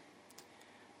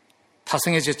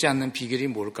 타성에 젖지 않는 비결이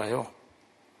뭘까요?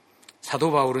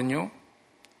 사도 바울은요,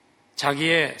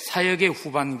 자기의 사역의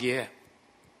후반기에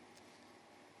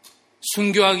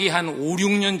순교하기 한 5,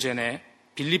 6년 전에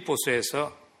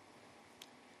빌립보서에서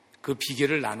그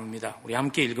비결을 나눕니다. 우리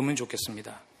함께 읽으면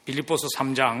좋겠습니다. 빌립보서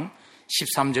 3장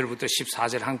 13절부터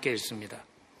 14절 함께 읽습니다.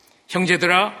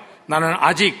 형제들아, 나는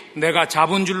아직 내가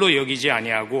잡은 줄로 여기지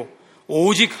아니하고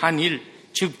오직 한 일,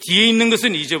 즉 뒤에 있는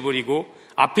것은 잊어버리고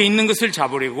앞에 있는 것을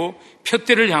잡으려고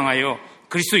푯대를 향하여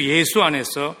그리스도 예수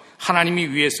안에서 하나님이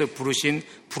위에서 부르신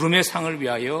부름의 상을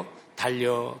위하여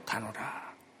달려가노라.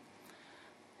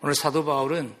 오늘 사도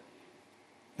바울은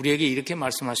우리에게 이렇게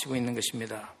말씀하시고 있는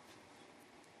것입니다.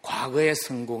 과거의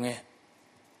성공에,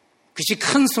 그것이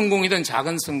큰 성공이든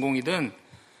작은 성공이든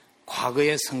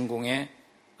과거의 성공에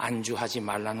안주하지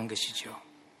말라는 것이죠.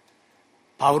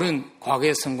 바울은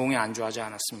과거의 성공에 안주하지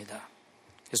않았습니다.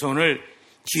 그래서 오늘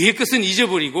뒤의 것은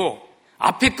잊어버리고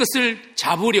앞의 것을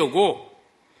잡으려고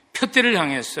푯대를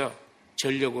향해서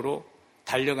전력으로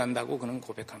달려간다고 그는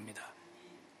고백합니다.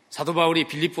 사도 바울이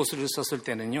빌립보서를 썼을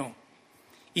때는요,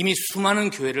 이미 수많은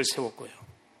교회를 세웠고요,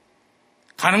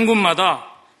 가는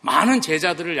곳마다 많은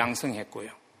제자들을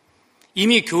양성했고요,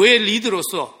 이미 교회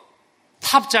리더로서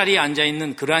탑 자리에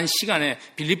앉아있는 그러한 시간에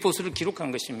빌립보서를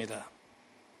기록한 것입니다.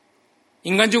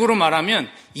 인간적으로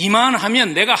말하면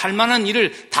이만하면 내가 할 만한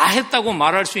일을 다 했다고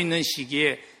말할 수 있는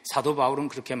시기에 사도 바울은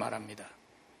그렇게 말합니다.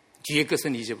 뒤의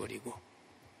것은 잊어버리고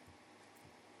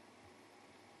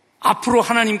앞으로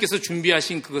하나님께서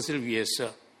준비하신 그것을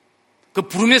위해서, 그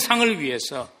부름의 상을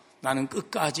위해서 나는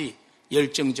끝까지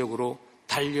열정적으로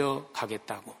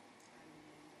달려가겠다고.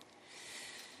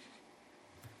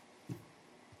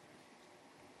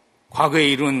 과거에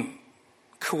이룬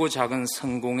크고 작은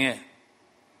성공에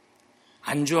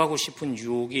안주하고 싶은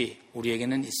유혹이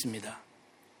우리에게는 있습니다.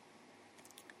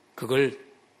 그걸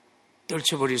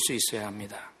떨쳐버릴 수 있어야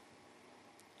합니다.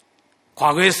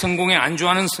 과거의 성공에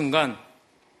안주하는 순간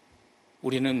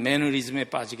우리는 매너리즘에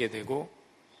빠지게 되고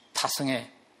타성에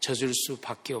젖을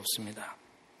수밖에 없습니다.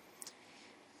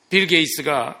 빌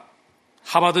게이츠가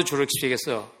하버드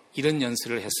졸업식에서 이런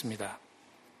연설을 했습니다.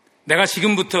 내가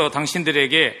지금부터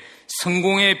당신들에게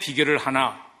성공의 비결을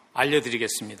하나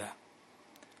알려드리겠습니다.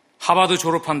 하버드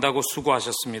졸업한다고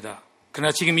수고하셨습니다.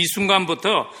 그러나 지금 이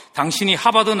순간부터 당신이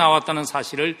하버드 나왔다는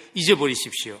사실을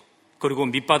잊어버리십시오. 그리고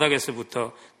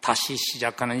밑바닥에서부터 다시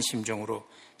시작하는 심정으로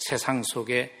세상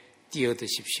속에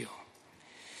뛰어드십시오.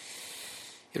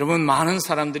 여러분, 많은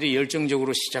사람들이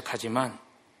열정적으로 시작하지만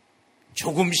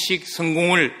조금씩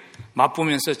성공을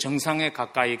맛보면서 정상에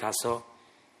가까이 가서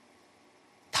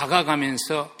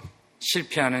다가가면서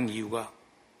실패하는 이유가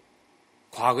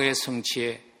과거의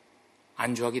성취에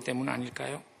안주하기 때문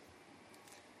아닐까요?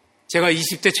 제가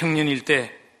 20대 청년일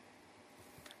때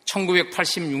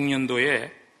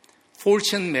 1986년도에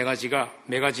폴천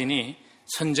매거진이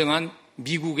선정한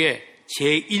미국의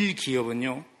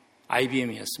제1기업은요,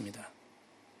 IBM이었습니다.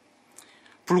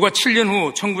 불과 7년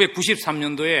후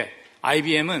 1993년도에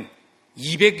IBM은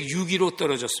 206위로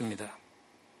떨어졌습니다.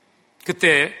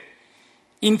 그때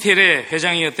인텔의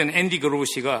회장이었던 앤디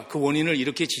그로우시가 그 원인을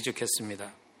이렇게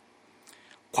지적했습니다.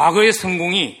 과거의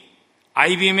성공이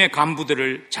IBM의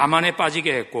간부들을 자만에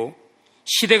빠지게 했고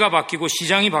시대가 바뀌고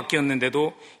시장이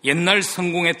바뀌었는데도 옛날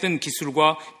성공했던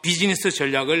기술과 비즈니스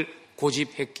전략을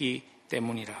고집했기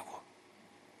때문이라고.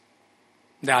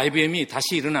 근데 IBM이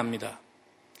다시 일어납니다.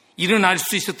 일어날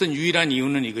수 있었던 유일한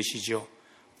이유는 이것이죠.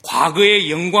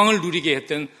 과거의 영광을 누리게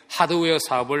했던 하드웨어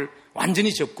사업을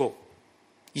완전히 접고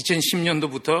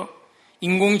 2010년도부터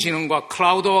인공지능과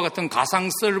클라우드와 같은 가상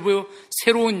서버의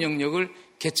새로운 영역을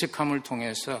개척함을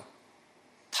통해서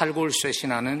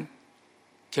탈골쇄신하는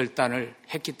결단을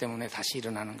했기 때문에 다시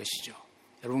일어나는 것이죠.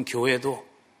 여러분, 교회도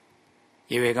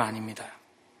예외가 아닙니다.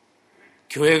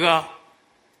 교회가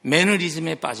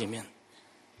매너리즘에 빠지면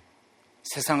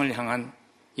세상을 향한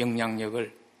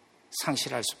영향력을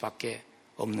상실할 수밖에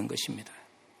없는 것입니다.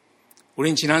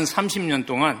 우린 지난 30년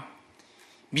동안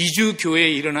미주 교회에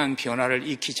일어난 변화를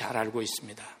익히 잘 알고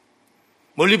있습니다.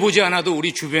 멀리 보지 않아도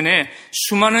우리 주변에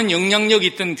수많은 영향력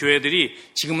있던 교회들이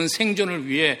지금은 생존을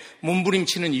위해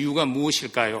몸부림치는 이유가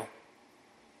무엇일까요?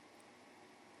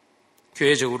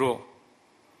 교회적으로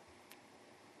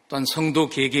또한 성도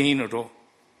개개인으로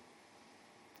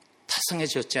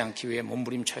타성해졌지 않기 위해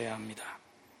몸부림쳐야 합니다.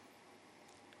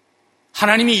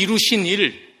 하나님이 이루신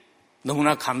일,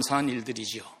 너무나 감사한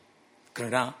일들이죠.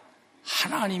 그러나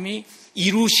하나님이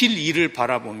이루실 일을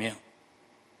바라보며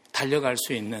달려갈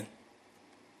수 있는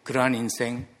그러한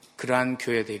인생, 그러한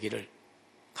교회 되기를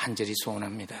간절히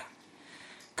소원합니다.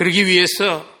 그러기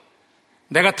위해서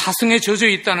내가 타성에 젖어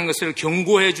있다는 것을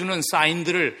경고해 주는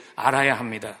사인들을 알아야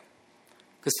합니다.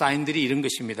 그 사인들이 이런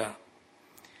것입니다.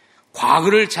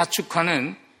 과거를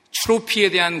자축하는 트로피에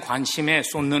대한 관심에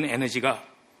쏟는 에너지가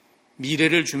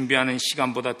미래를 준비하는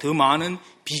시간보다 더 많은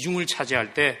비중을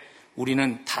차지할 때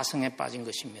우리는 타성에 빠진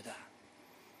것입니다.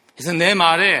 그래서 내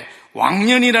말에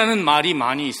왕년이라는 말이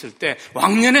많이 있을 때,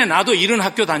 왕년에 나도 이런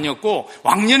학교 다녔고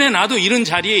왕년에 나도 이런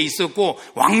자리에 있었고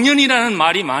왕년이라는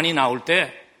말이 많이 나올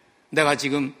때 내가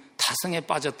지금 타성에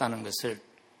빠졌다는 것을,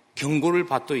 경고를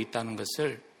받고 있다는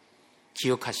것을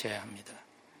기억하셔야 합니다.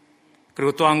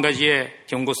 그리고 또 한 가지의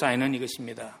경고 사인은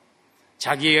이것입니다.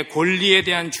 자기의 권리에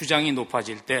대한 주장이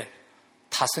높아질 때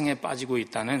타성에 빠지고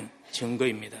있다는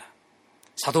증거입니다.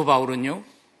 사도 바울은요,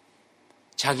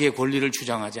 자기의 권리를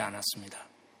주장하지 않았습니다.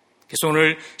 그래서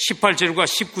오늘 18절과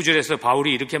 19절에서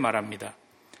바울이 이렇게 말합니다.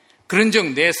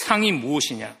 그런즉 내 상이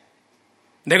무엇이냐?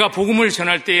 내가 복음을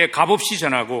전할 때에 값없이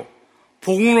전하고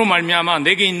복음으로 말미암아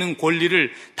내게 있는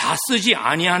권리를 다 쓰지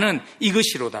아니하는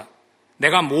이것이로다.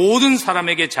 내가 모든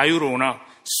사람에게 자유로우나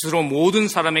스스로 모든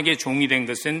사람에게 종이 된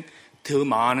것은 더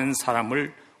많은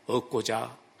사람을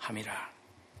얻고자 함이라.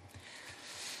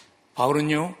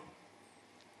 바울은요,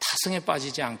 타성에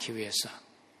빠지지 않기 위해서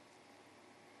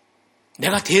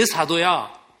내가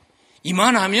대사도야,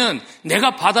 이만하면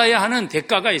내가 받아야 하는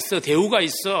대가가 있어, 대우가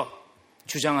있어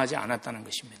주장하지 않았다는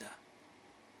것입니다.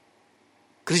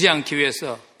 그러지 않기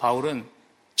위해서 바울은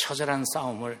처절한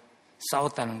싸움을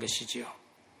싸웠다는 것이지요.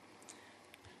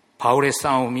 바울의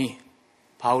싸움이,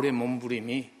 바울의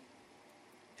몸부림이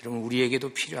여러분 우리에게도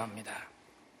필요합니다.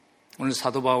 오늘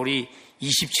사도 바울이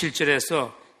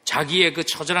 27절에서 자기의 그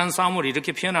처절한 싸움을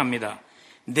이렇게 표현합니다.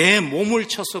 내 몸을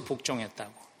쳐서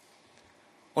복종했다고.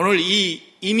 오늘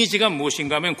이 이미지가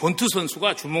무엇인가 하면 권투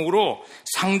선수가 주먹으로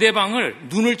상대방을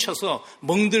눈을 쳐서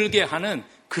멍들게 하는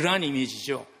그러한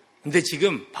이미지죠. 근데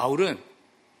지금 바울은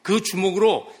그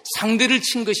주먹으로 상대를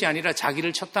친 것이 아니라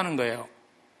자기를 쳤다는 거예요.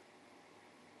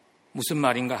 무슨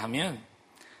말인가 하면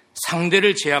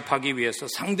상대를 제압하기 위해서,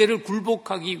 상대를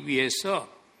굴복하기 위해서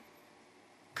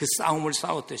그 싸움을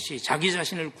싸웠듯이 자기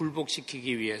자신을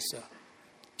굴복시키기 위해서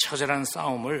처절한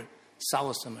싸움을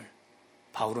싸웠음을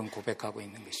바울은 고백하고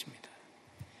있는 것입니다.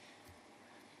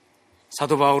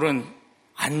 사도 바울은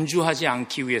안주하지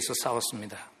않기 위해서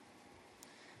싸웠습니다.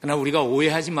 그러나 우리가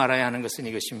오해하지 말아야 하는 것은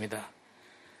이것입니다.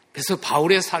 그래서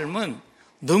바울의 삶은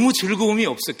너무 즐거움이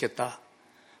없었겠다.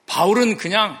 바울은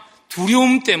그냥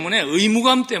두려움 때문에,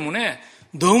 의무감 때문에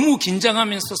너무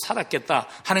긴장하면서 살았겠다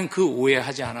하는 그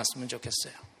오해하지 않았으면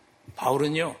좋겠어요.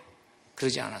 바울은요,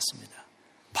 그러지 않았습니다.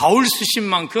 바울 쓰신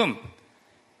만큼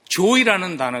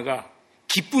joy라는 단어가,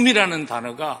 기쁨이라는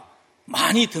단어가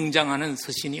많이 등장하는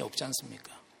서신이 없지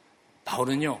않습니까?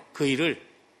 바울은요, 그 일을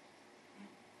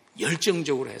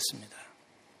열정적으로 했습니다.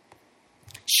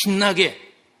 신나게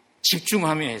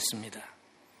집중하며 했습니다.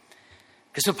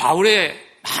 그래서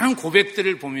바울의 많은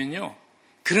고백들을 보면요,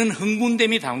 그런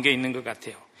흥분됨이 담겨 있는 것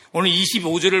같아요. 오늘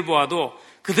 25절을 보아도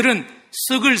그들은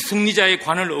썩을 승리자의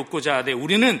관을 얻고자 하되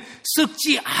우리는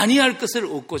썩지 아니할 것을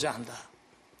얻고자 한다.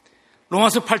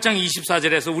 로마서 8장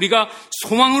 24절에서 우리가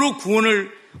소망으로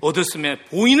구원을 얻었음에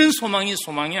보이는 소망이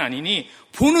소망이 아니니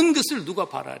보는 것을 누가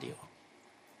바라리요.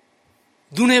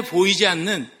 눈에 보이지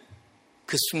않는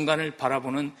그 순간을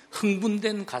바라보는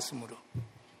흥분된 가슴으로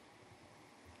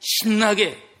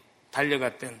신나게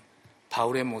달려갔던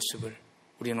바울의 모습을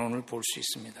우리는 오늘 볼 수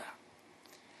있습니다.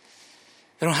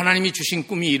 여러분, 하나님이 주신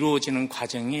꿈이 이루어지는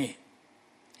과정이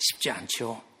쉽지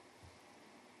않죠.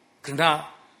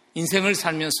 그러나 인생을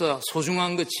살면서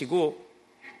소중한 것 치고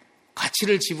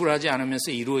가치를 지불하지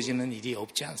않으면서 이루어지는 일이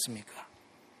없지 않습니까?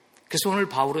 그래서 오늘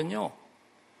바울은요,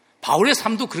 바울의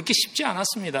삶도 그렇게 쉽지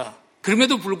않았습니다.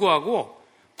 그럼에도 불구하고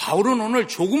바울은 오늘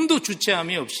조금도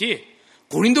주체함이 없이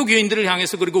고린도 교인들을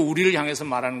향해서, 그리고 우리를 향해서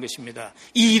말하는 것입니다.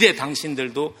 이 일에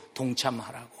당신들도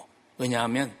동참하라고.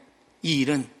 왜냐하면 이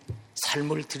일은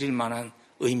삶을 드릴 만한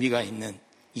의미가 있는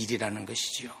일이라는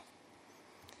것이지요.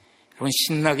 여러분,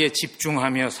 신나게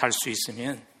집중하며 살 수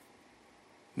있으면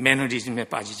매너리즘에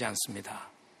빠지지 않습니다.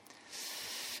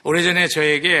 오래전에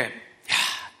저에게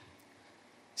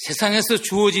세상에서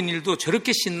주어진 일도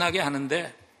저렇게 신나게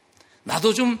하는데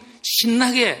나도 좀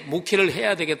신나게 목회를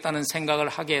해야 되겠다는 생각을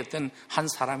하게 했던 한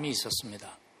사람이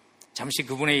있었습니다. 잠시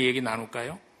그분의 얘기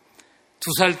나눌까요?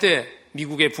 2살 때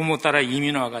미국에 부모 따라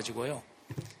이민 와가지고요,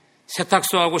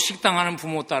 세탁소하고 식당하는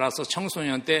부모 따라서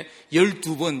청소년 때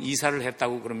 12번 이사를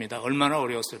했다고 그럽니다. 얼마나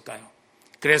어려웠을까요?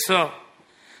 그래서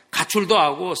가출도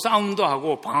하고 싸움도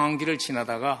하고 방황기를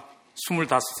지나다가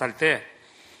 25살 때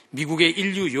미국의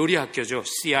인류 요리 학교죠,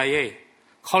 CIA,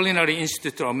 Culinary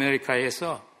Institute of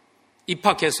America에서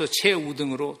입학해서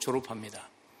최우등으로 졸업합니다.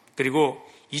 그리고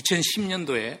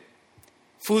 2010년도에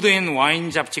Food and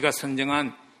Wine 잡지가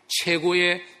선정한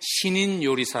최고의 신인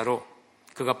요리사로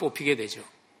그가 뽑히게 되죠.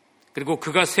 그리고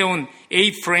그가 세운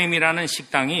A-Frame이라는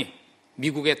식당이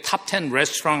미국의 탑 10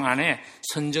 레스토랑 안에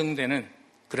선정되는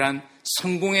그러한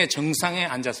성공의 정상에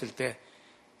앉았을 때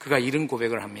그가 이런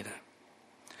고백을 합니다.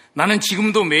 나는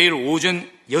지금도 매일 오전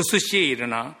 6시에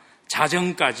일어나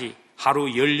자정까지 하루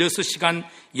 16시간,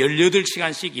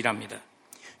 18시간씩 일합니다.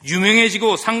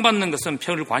 유명해지고 상 받는 것은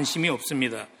별 관심이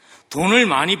없습니다. 돈을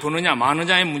많이 버느냐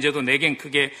마느냐의 문제도 내겐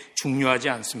크게 중요하지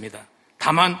않습니다.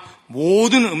 다만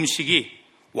모든 음식이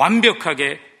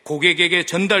완벽하게 고객에게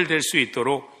전달될 수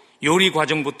있도록 요리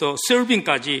과정부터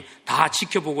서빙까지 다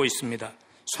지켜보고 있습니다.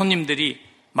 손님들이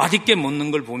맛있게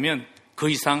먹는 걸 보면 그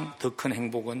이상 더 큰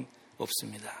행복은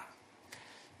없습니다.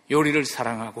 요리를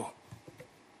사랑하고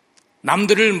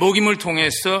남들을 먹임을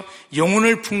통해서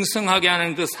영혼을 풍성하게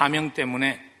하는 그 사명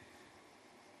때문에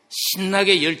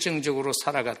신나게 열정적으로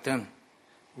살아갔던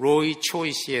로이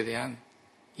초이 씨에 대한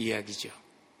이야기죠.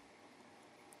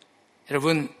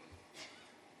 여러분,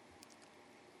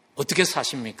 어떻게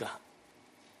사십니까?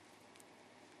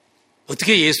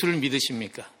 어떻게 예수를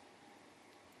믿으십니까?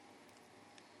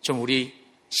 좀 우리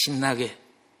신나게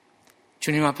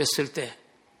주님 앞에 설 때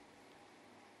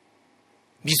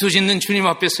미소 짓는 주님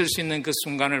앞에 설 수 있는 그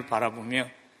순간을 바라보며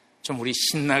좀 우리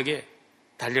신나게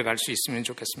달려갈 수 있으면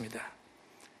좋겠습니다.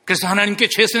 그래서 하나님께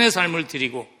최선의 삶을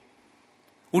드리고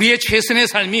우리의 최선의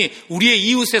삶이 우리의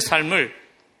이웃의 삶을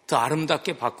더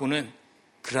아름답게 바꾸는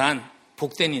그러한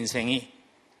복된 인생이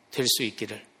될 수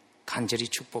있기를 간절히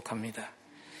축복합니다.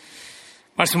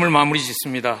 말씀을 마무리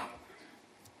짓습니다.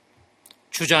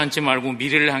 주저앉지 말고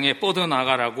미래를 향해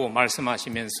뻗어나가라고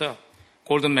말씀하시면서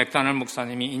골든 맥다널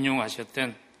목사님이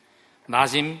인용하셨던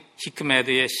나짐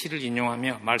히크메드의 시를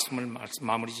인용하며 말씀을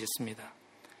마무리 짓습니다.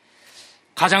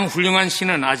 가장 훌륭한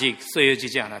시는 아직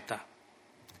쓰여지지 않았다.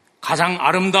 가장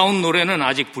아름다운 노래는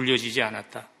아직 불려지지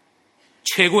않았다.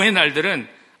 최고의 날들은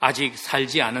아직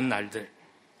살지 않은 날들.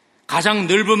 가장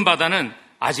넓은 바다는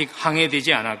아직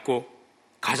항해되지 않았고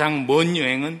가장 먼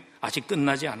여행은 아직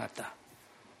끝나지 않았다.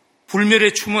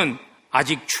 불멸의 춤은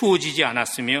아직 추워지지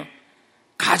않았으며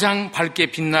가장 밝게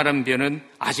빛나는 별은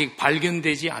아직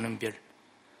발견되지 않은 별.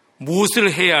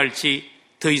 무엇을 해야 할지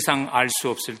더 이상 알 수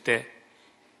없을 때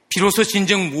비로소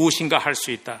진정 무엇인가 할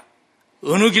수 있다.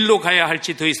 어느 길로 가야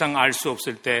할지 더 이상 알 수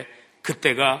없을 때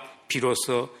그때가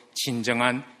비로소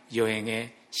진정한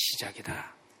여행의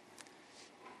시작이다.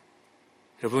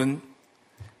 여러분,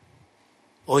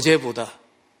 어제보다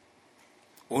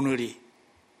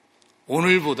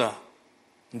오늘보다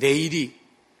내일이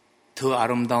더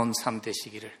아름다운 삶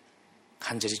되시기를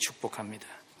간절히 축복합니다.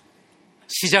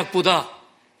 시작보다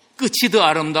끝이 더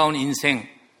아름다운 인생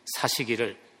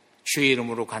사시기를 주의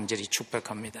이름으로 간절히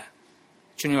축복합니다.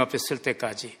 주님 앞에 설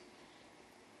때까지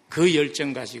그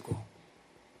열정 가지고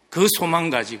그 소망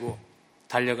가지고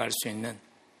달려갈 수 있는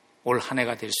올 한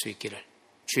해가 될 수 있기를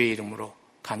주의 이름으로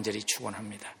간절히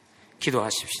축원합니다.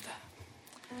 기도하십시다.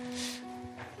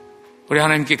 우리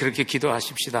하나님께 그렇게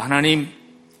기도하십시다. 하나님,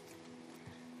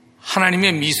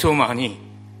 하나님의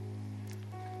미소만이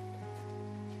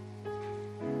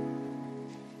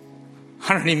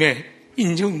하나님의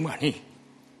인정만이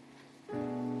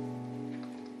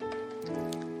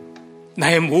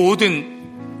나의 모든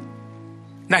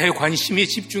나의 관심이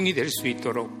집중이 될 수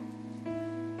있도록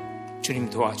주님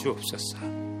도와주옵소서.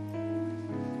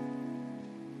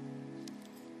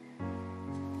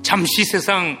 잠시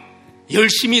세상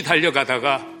열심히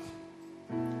달려가다가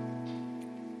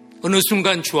어느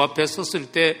순간 주 앞에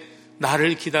섰을 때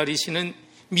나를 기다리시는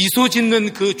미소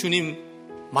짓는 그 주님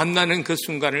만나는 그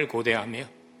순간을 고대하며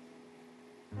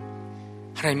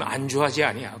하나님 안주하지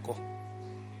아니하고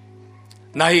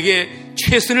나에게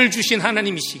최선을 주신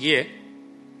하나님이시기에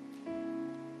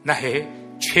나의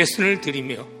최선을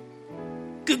드리며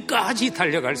끝까지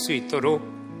달려갈 수 있도록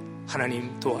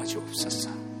하나님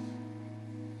도와주옵소서.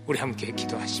 우리 함께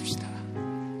기도하십시다.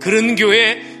 그런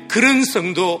교회, 그런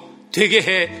성도 되게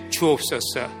해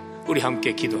주옵소서. 우리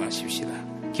함께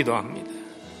기도하십시다. 기도합니다.